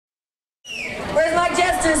Where's my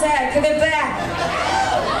jester's hat? Give it back.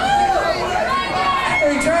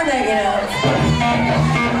 Return that, you know.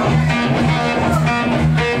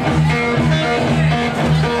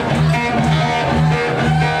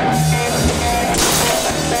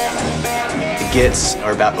 The Gits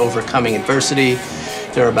are about overcoming adversity.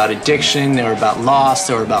 They're about addiction, they're about loss,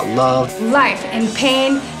 they're about love. Life and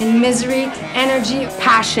pain and misery, energy.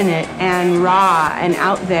 Passionate and raw and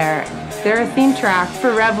out there. They're a theme track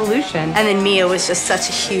for revolution. And then Mia was just such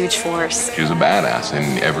a huge force. She was a badass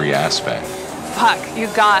in every aspect. Fuck, you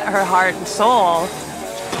got her heart and soul.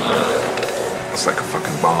 It's like a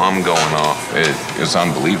fucking bomb going off. It was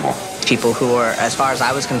unbelievable. People who were, as far as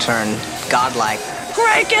I was concerned, godlike.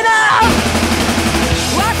 Break it up!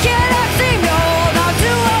 Why can't I seem to hold on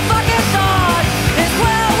to a fucking thought? This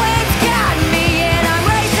whirlwind's got me and I'm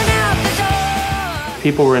racing out the door.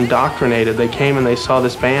 People were indoctrinated. They came and they saw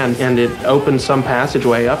this band and it opened some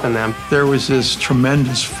passageway up in them. There was this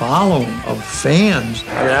tremendous following of fans.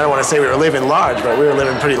 I mean, I don't want to say we were living large, but we were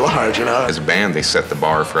living pretty large, you know? As a band, they set the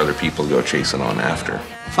bar for other people to go chasing on after.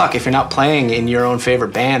 Fuck, if you're not playing in your own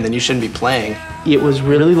favorite band, then you shouldn't be playing. It was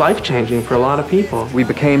really life-changing for a lot of people. We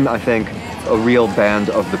became, I think, a real band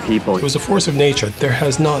of the people. It was a force of nature. There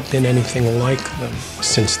has not been anything like them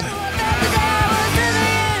since then.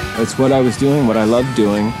 It's what I was doing, what I loved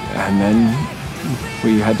doing, and then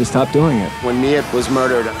we had to stop doing it. When Mia was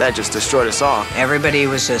murdered, that just destroyed us all. Everybody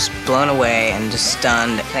was just blown away and just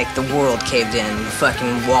stunned. Like the world caved in, the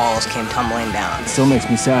fucking walls came tumbling down. It still makes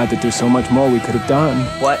me sad that there's so much more we could have done.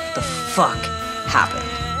 What the fuck happened?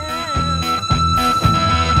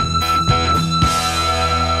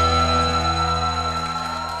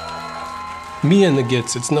 Mia and the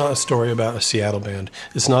Gits, it's not a story about a Seattle band.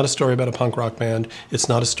 It's not a story about a punk rock band. It's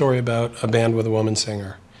not a story about a band with a woman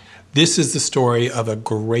singer. This is the story of a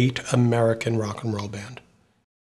great American rock and roll band.